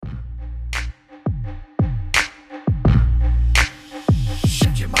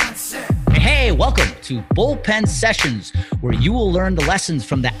Welcome to Bullpen Sessions, where you will learn the lessons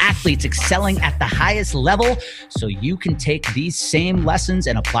from the athletes excelling at the highest level so you can take these same lessons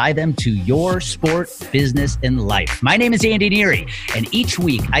and apply them to your sport, business, and life. My name is Andy Neary, and each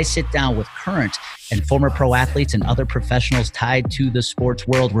week I sit down with current and former pro athletes and other professionals tied to the sports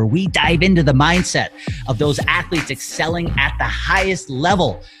world, where we dive into the mindset of those athletes excelling at the highest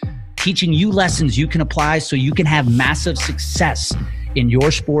level, teaching you lessons you can apply so you can have massive success in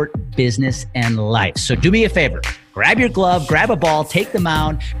your sport, business, and life. So do me a favor, grab your glove, grab a ball, take the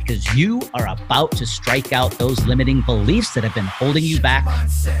mound, because you are about to strike out those limiting beliefs that have been holding you back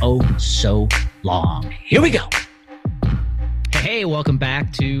oh so long. Here we go. Hey, welcome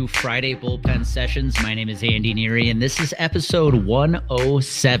back to Friday Bullpen Sessions. My name is Andy Neary, and this is episode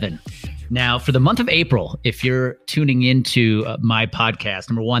 107. Now, for the month of April, if you're tuning into my podcast,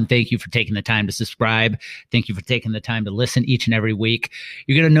 number one, thank you for taking the time to subscribe. Thank you for taking the time to listen each and every week.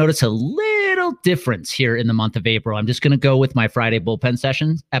 You're going to notice a little difference here in the month of April. I'm just going to go with my Friday Bullpen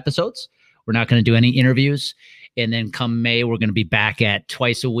Sessions episodes. We're not going to do any interviews. And then come May, we're going to be back at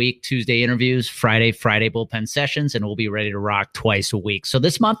twice a week, Tuesday interviews, Friday Bullpen Sessions, and we'll be ready to rock twice a week. So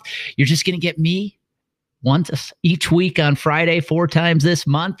this month, you're just going to get me once each week on Friday, 4 times this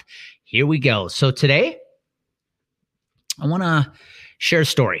month. Here we go. So today, I want to share a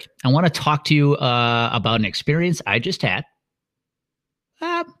story. I want to talk to you about an experience I just had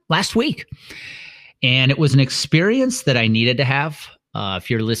last week. And it was an experience that I needed to have. If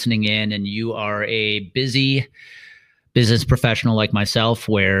you're listening in and you are a busy business professional like myself,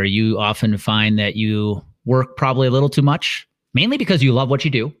 where you often find that you work probably a little too much, mainly because you love what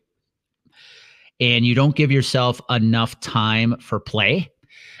you do, and you don't give yourself enough time for play,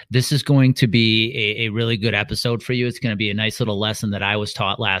 this is going to be a really good episode for you. It's going to be a nice little lesson that I was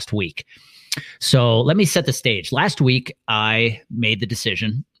taught last week. So let me set the stage. Last week, I made the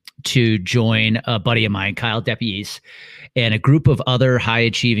decision to join a buddy of mine, Kyle Depies, and a group of other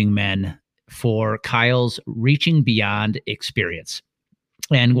high-achieving men for Kyle's Reaching Beyond experience.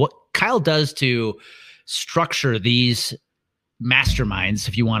 And what Kyle does to structure these masterminds,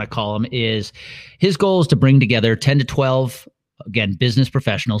 if you want to call them, is his goal is to bring together 10 to 12 again, business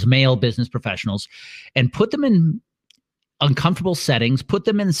professionals, male business professionals, and put them in uncomfortable settings, put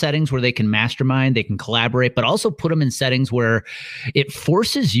them in settings where they can mastermind, they can collaborate, but also put them in settings where it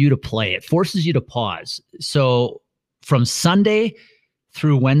forces you to play, it forces you to pause. So from Sunday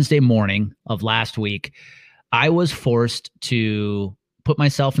through Wednesday morning of last week, I was forced to put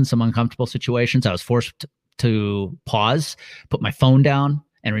myself in some uncomfortable situations. I was forced to pause, put my phone down,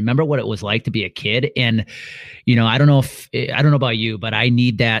 and remember what it was like to be a kid. And, you know, I don't know about you, but I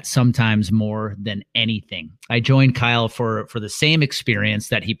need that sometimes more than anything. I joined Kyle for the same experience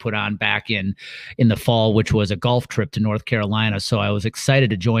that he put on back in the fall, which was a golf trip to North Carolina. So I was excited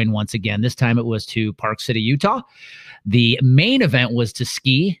to join once again. This time it was to Park City, Utah. The main event was to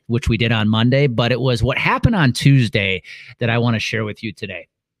ski, which we did on Monday, but it was what happened on Tuesday that I want to share with you today.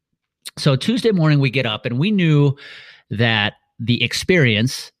 So Tuesday morning we get up and we knew that the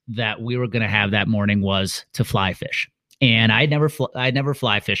experience that we were going to have that morning was to fly fish. And I'd never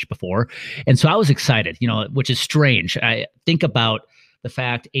fly fished before. And so I was excited, you know, which is strange. I think about the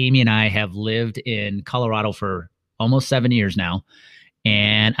fact Amy and I have lived in Colorado for almost 7 years now.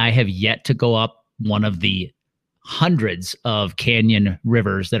 And I have yet to go up one of the hundreds of canyon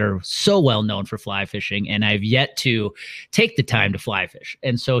rivers that are so well known for fly fishing. And I've yet to take the time to fly fish.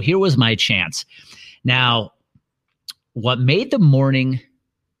 And so here was my chance. Now, what made the morning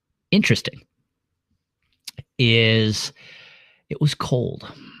interesting is it was cold.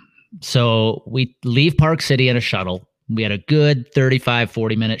 So we leave Park City in a shuttle. We had a good 35,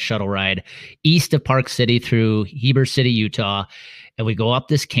 40-minute shuttle ride east of Park City through Heber City, Utah. And we go up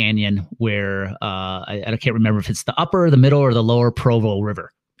this canyon where I can't remember if it's the upper, the middle, or the lower Provo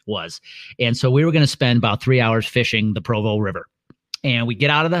River was. And so we were going to spend about 3 hours fishing the Provo River. And we get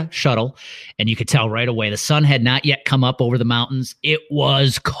out of the shuttle, and you could tell right away the sun had not yet come up over the mountains. It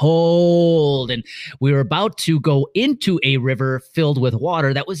was cold, and we were about to go into a river filled with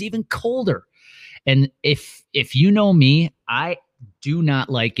water that was even colder. And if you know me, I do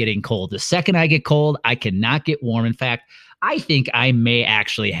not like getting cold. The second I get cold, I cannot get warm. In fact, I think I may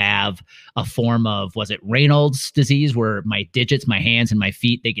actually have a form of, was it Raynaud's disease, where my digits, my hands and my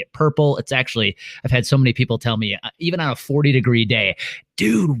feet, they get purple. It's actually, I've had so many people tell me, even on a 40-degree day,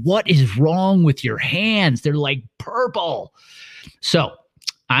 dude, what is wrong with your hands? They're like purple. So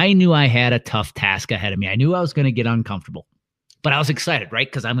I knew I had a tough task ahead of me. I knew I was going to get uncomfortable, but I was excited, right?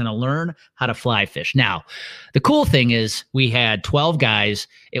 Because I'm going to learn how to fly fish. Now, the cool thing is we had 12 guys.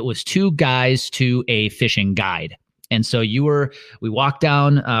 It was 2 guys to a fishing guide. And so we walked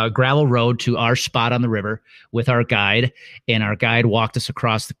down a gravel road to our spot on the river with our guide, and our guide walked us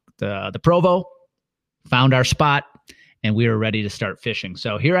across the Provo, found our spot, and we were ready to start fishing.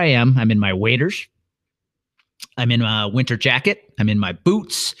 So here I am. I'm in my waders. I'm in a winter jacket. I'm in my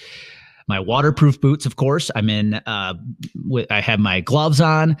boots, my waterproof boots, of course. I have my gloves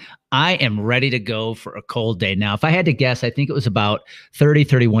on. I am ready to go for a cold day. Now, if I had to guess, I think it was about 30,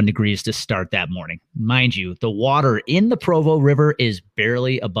 31 degrees to start that morning. Mind you, the water in the Provo River is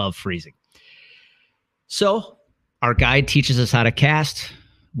barely above freezing. So our guide teaches us how to cast.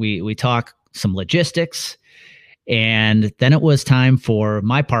 We talk some logistics. And then it was time for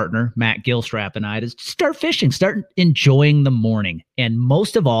my partner, Matt Gilstrap, and I to start fishing, start enjoying the morning. And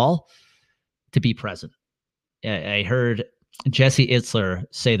most of all, to be present. I heard Jesse Itzler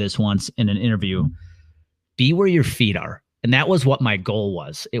say this once in an interview, be where your feet are. And that was what my goal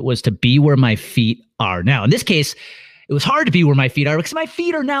was. It was to be where my feet are. Now, in this case, it was hard to be where my feet are because my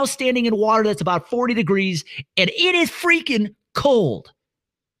feet are now standing in water that's about 40 degrees and it is freaking cold.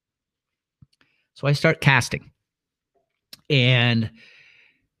 So I start casting. And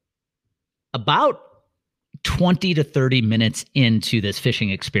about 20 to 30 minutes into this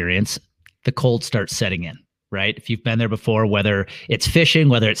fishing experience, the cold starts setting in, right? If you've been there before, whether it's fishing,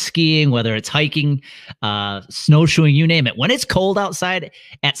 whether it's skiing, whether it's hiking, snowshoeing, you name it. When it's cold outside,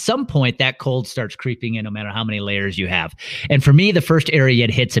 at some point that cold starts creeping in no matter how many layers you have. And for me, the first area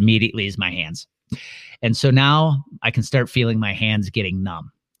it hits immediately is my hands. And so now I can start feeling my hands getting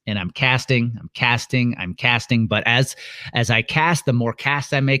numb. And I'm casting. But as I cast, the more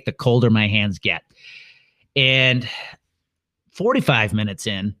casts I make, the colder my hands get. And 45 minutes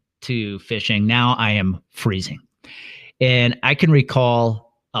in to fishing, now I am freezing. And I can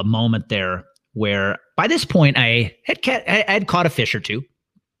recall a moment there where by this point I had caught a fish or two,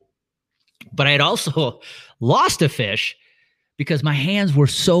 but I had also lost a fish because my hands were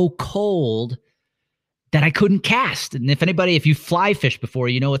so cold that I couldn't cast. And if you fly fish before,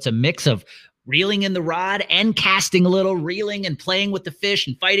 you know it's a mix of reeling in the rod and casting a little, reeling and playing with the fish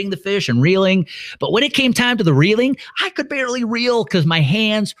and fighting the fish and reeling. But when it came time to the reeling, I could barely reel because my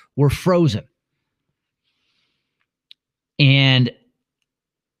hands were frozen. And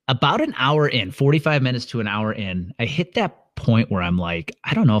about an hour in, 45 minutes to an hour in, I hit that point where I'm like,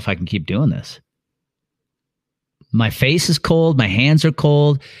 I don't know if I can keep doing this. My face is cold. My hands are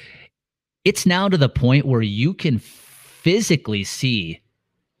cold. It's now to the point where you can physically see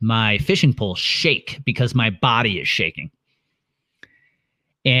my fishing pole shake because my body is shaking.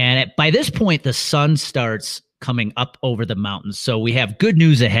 And by this point, the sun starts coming up over the mountains. So we have good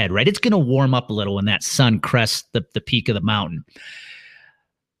news ahead, right? It's going to warm up a little when that sun crests the peak of the mountain.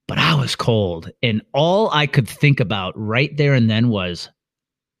 But I was cold. And all I could think about right there and then was,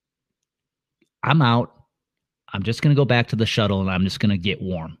 I'm out. I'm just going to go back to the shuttle and I'm just going to get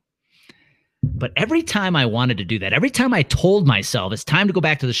warm. But every time I wanted to do that, every time I told myself it's time to go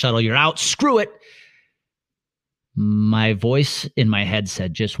back to the shuttle, you're out, screw it, my voice in my head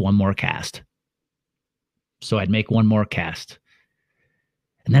said just one more cast. So I'd make one more cast.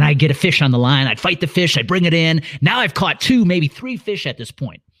 And then I'd get a fish on the line. I'd fight the fish. I'd bring it in. Now I've caught 2, maybe 3 fish at this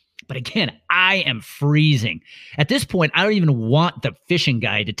point. But again, I am freezing. At this point, I don't even want the fishing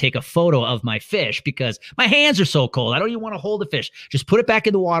guide to take a photo of my fish because my hands are so cold. I don't even want to hold the fish. Just put it back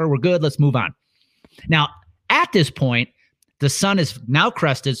in the water. We're good. Let's move on. Now, at this point, the sun is now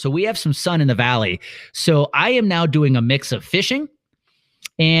crested, so we have some sun in the valley. So I am now doing a mix of fishing,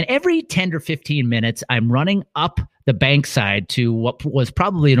 and every 10 or 15 minutes, I'm running up the bankside to what was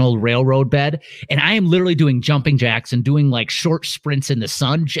probably an old railroad bed, and I am literally doing jumping jacks and doing like short sprints in the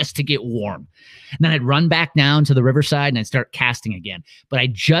sun just to get warm. And then I'd run back down to the riverside and I'd start casting again. But I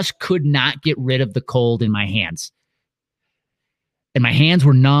just could not get rid of the cold in my hands. And my hands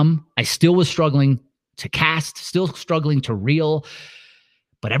were numb. I still was struggling to cast, still struggling to reel.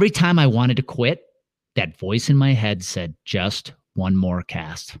 But every time I wanted to quit, that voice in my head said, just one more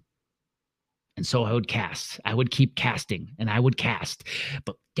cast. And so I would cast. I would keep casting and I would cast.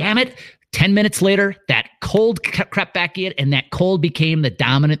 But damn it, 10 minutes later, that cold crept back in and that cold became the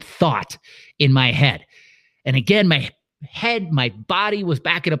dominant thought in my head. And again, my body was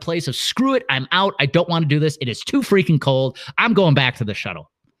back in a place of screw it, I'm out. I don't want to do this. It is too freaking cold. I'm going back to the shuttle.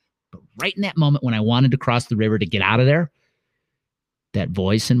 But right in that moment when I wanted to cross the river to get out of there, that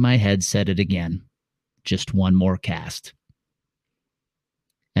voice in my head said it again. Just one more cast.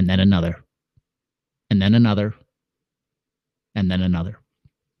 And then another. And then another. And then another.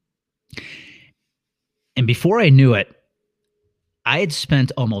 And before I knew it, I had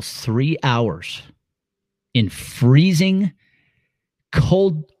spent almost 3 hours in freezing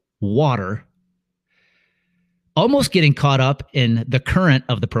cold water almost getting caught up in the current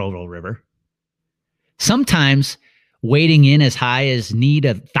of the Provo River, sometimes wading in as high as knee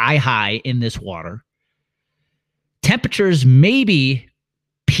to thigh high in this water. Temperatures maybe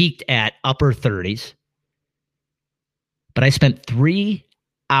peaked at upper 30s, but I spent 3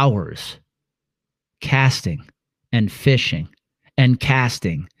 hours casting and fishing and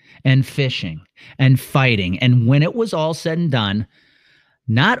casting and fishing and fighting. And when it was all said and done,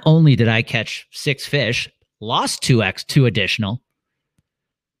 not only did I catch 6 fish, lost 2 additional,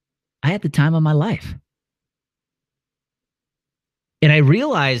 I had the time of my life. And I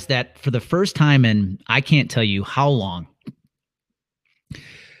realized that for the first time in I can't tell you how long,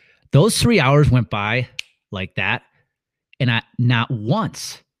 those 3 hours went by like that. And not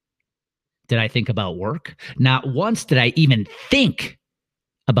once did I think about work. Not once did I even think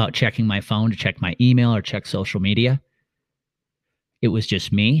about checking my phone to check my email or check social media. It was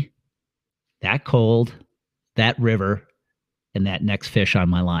just me, that cold, that river, and that next fish on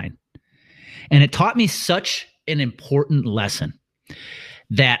my line. And it taught me such an important lesson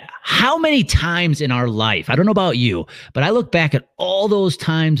that how many times in our life, I don't know about you, but I look back at all those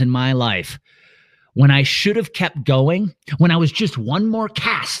times in my life when I should have kept going, when I was just one more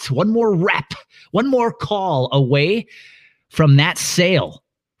cast, one more rep, one more call away from that sale,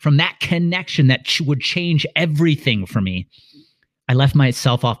 from that connection that would change everything for me. I left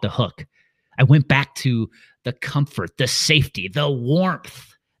myself off the hook. I went back to the comfort, the safety, the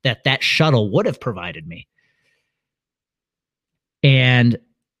warmth that shuttle would have provided me. And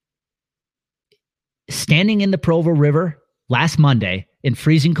standing in the Provo River last Monday in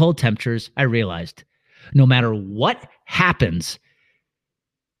freezing cold temperatures, I realized no matter what happens,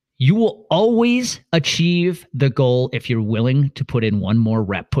 you will always achieve the goal if you're willing to put in one more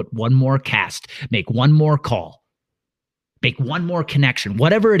rep, put one more cast, make one more call, make one more connection,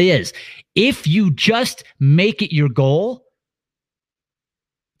 whatever it is. If you just make it your goal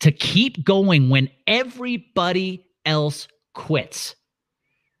to keep going when everybody else quits,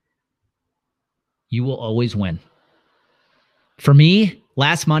 you will always win. For me,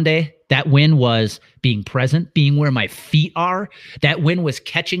 last Monday, that win was being present, being where my feet are. That win was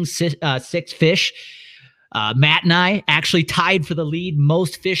catching 6 fish. Matt and I actually tied for the lead,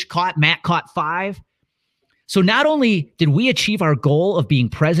 most fish caught. Matt caught 5. So not only did we achieve our goal of being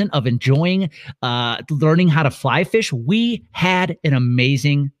present, of enjoying, learning how to fly fish, we had an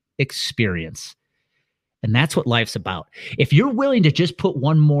amazing experience. And that's what life's about. If you're willing to just put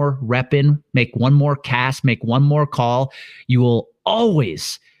one more rep in, make one more cast, make one more call, you will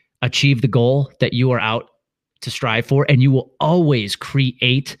always achieve the goal that you are out to strive for, and you will always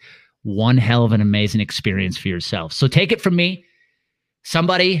create one hell of an amazing experience for yourself. So take it from me,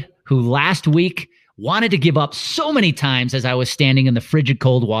 somebody who last week wanted to give up so many times as I was standing in the frigid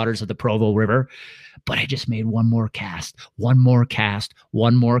cold waters of the Provo River, but I just made one more cast, one more cast,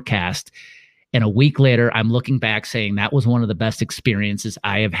 one more cast. And a week later, I'm looking back saying that was one of the best experiences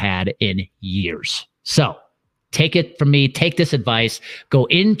I have had in years. So take it from me, take this advice, go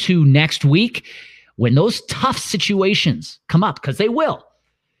into next week when those tough situations come up, because they will,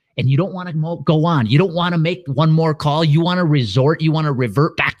 and you don't want to go on. You don't want to make one more call. You want to resort. You want to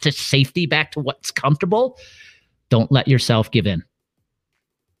revert back to safety, back to what's comfortable. Don't let yourself give in.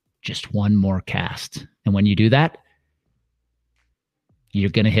 Just one more cast. And when you do that, you're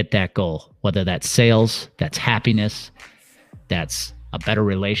going to hit that goal, whether that's sales, that's happiness, that's a better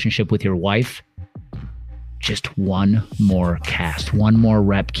relationship with your wife. Just one more cast, one more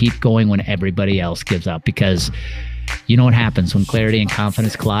rep. Keep going when everybody else gives up, because you know what happens when clarity and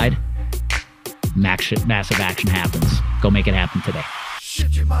confidence collide? Massive action happens. Go make it happen today.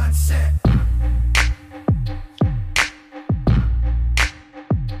 Shift your mindset.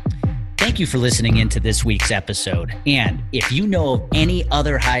 Thank you for listening into this week's episode. And if you know of any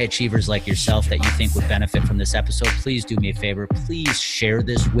other high achievers like yourself that you think would benefit from this episode, please do me a favor. Please share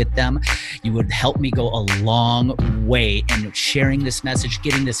this with them. You would help me go a long way in sharing this message,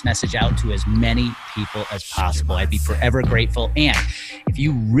 getting this message out to as many people as possible. I'd be forever grateful. And if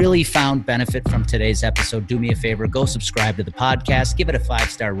you really found benefit from today's episode, do me a favor, go subscribe to the podcast, give it a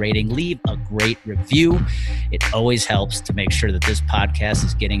 5-star rating, leave a great review. It always helps to make sure that this podcast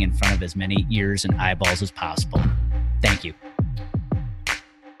is getting in front of as many ears and eyeballs as possible. Thank you.